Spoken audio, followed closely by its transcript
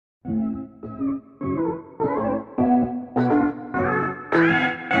Hey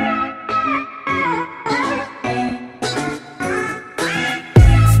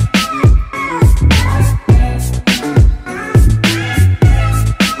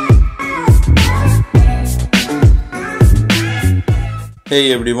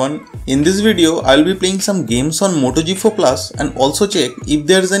everyone, in this video I'll be playing some games on Moto G4 Plus and also check if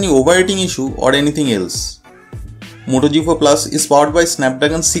there's any overheating issue or anything else. Moto G4 Plus is powered by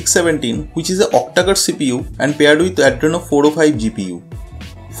Snapdragon 617, which is an octa-core CPU and paired with Adreno 405 GPU.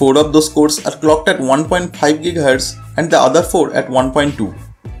 4 of those cores are clocked at 1.5 GHz and the other 4 at 1.2.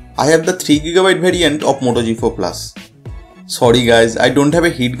 I have the 3GB variant of Moto G4 Plus. Sorry guys, I don't have a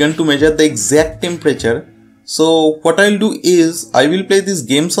heat gun to measure the exact temperature. So what I'll do is, I will play these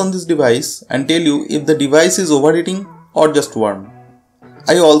games on this device and tell you if the device is overheating or just warm.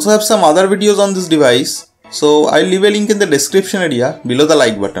 I also have some other videos on this device, so I'll leave a link in the description area below the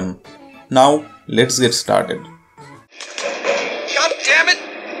like button. Now let's get started. God damn it!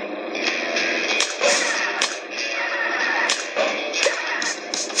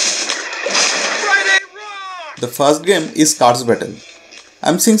 Right and wrong! The first game is Cars Battle.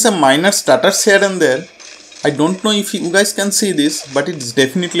 I'm seeing some minor stutters here and there. I don't know if you guys can see this, but it's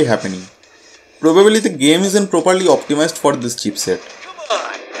definitely happening. Probably the game isn't properly optimized for this chipset.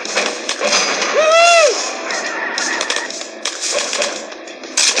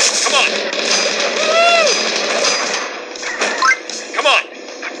 Come on! Come on! Come on!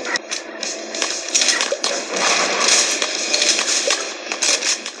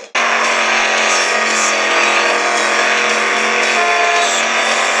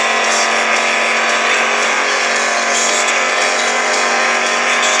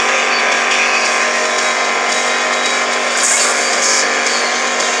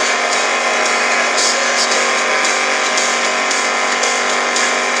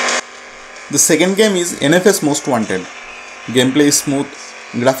 The second game is NFS Most Wanted. Gameplay is smooth,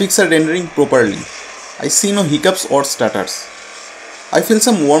 graphics are rendering properly. I see no hiccups or stutters. I feel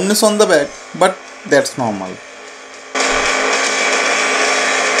some warmness on the back, but that's normal.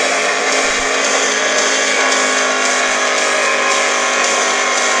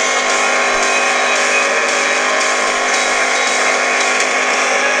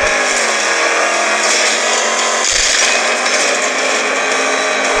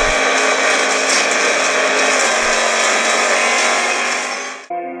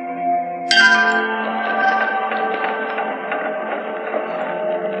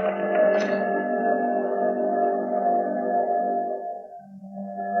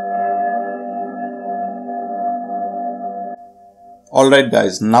 Alright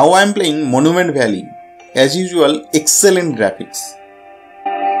guys, now I am playing Monument Valley. As usual, excellent graphics.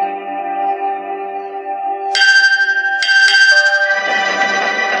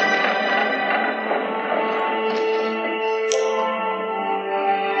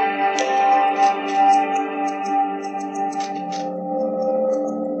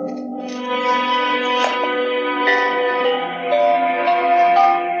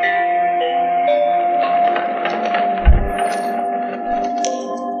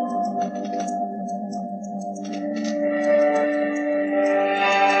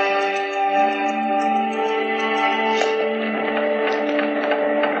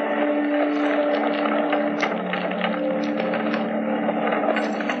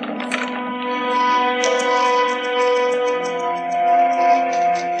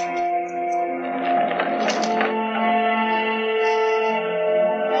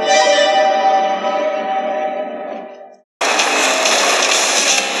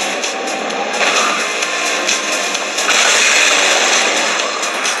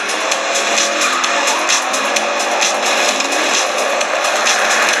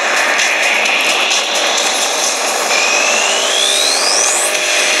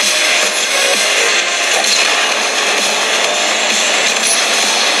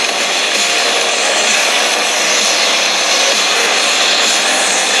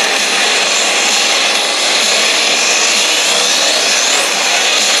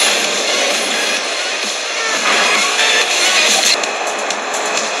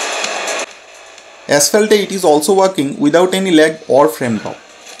 Asphalt 8 is also working without any lag or frame drop.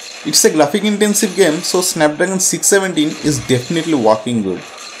 It's a graphic intensive game, so Snapdragon 617 is definitely working good.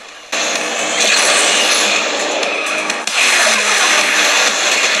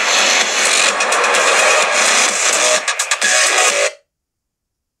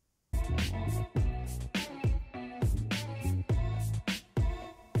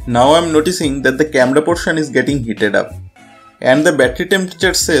 Now I am noticing that the camera portion is getting heated up. And the battery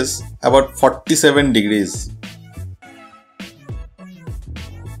temperature says about 47 degrees.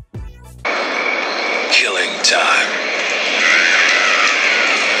 time.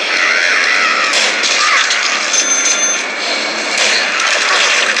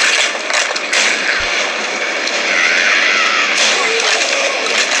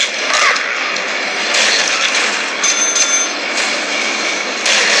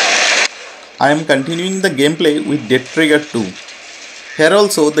 I am continuing the gameplay with Death Trigger 2. Here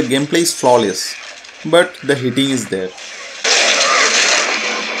also the gameplay is flawless, but the hitting is there.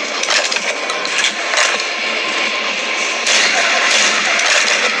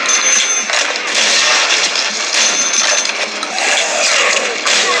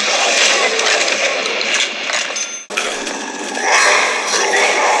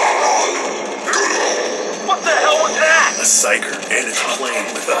 What the hell was that? A psyker, and it's playing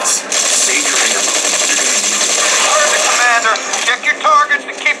with us. Save your ammo. You're gonna need it. Heard the commander. Check your targets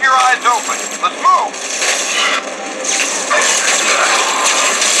and keep your eyes open. Let's move.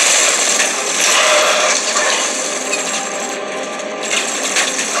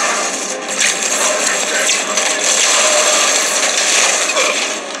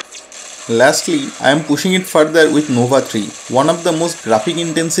 Lastly, I am pushing it further with Nova 3, one of the most graphic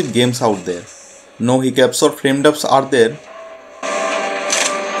intensive games out there. No hiccups or frame drops are there.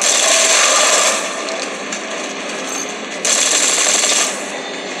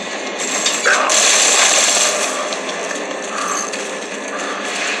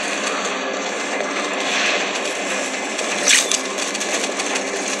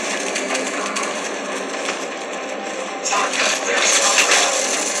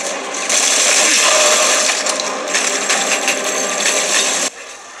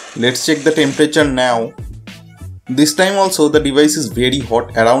 Let's check the temperature now. This time also the device is very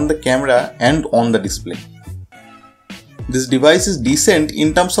hot around the camera and on the display. This device is decent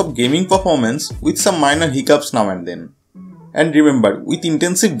in terms of gaming performance with some minor hiccups now and then. And remember, with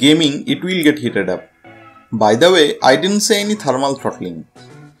intensive gaming it will get heated up. By the way, I didn't say any thermal throttling.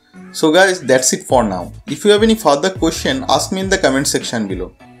 So guys, that's it for now. If you have any further question, ask me in the comment section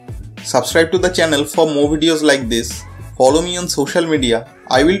below. Subscribe to the channel for more videos like this. Follow me on social media.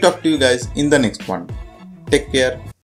 I will talk to you guys in the next one. Take care.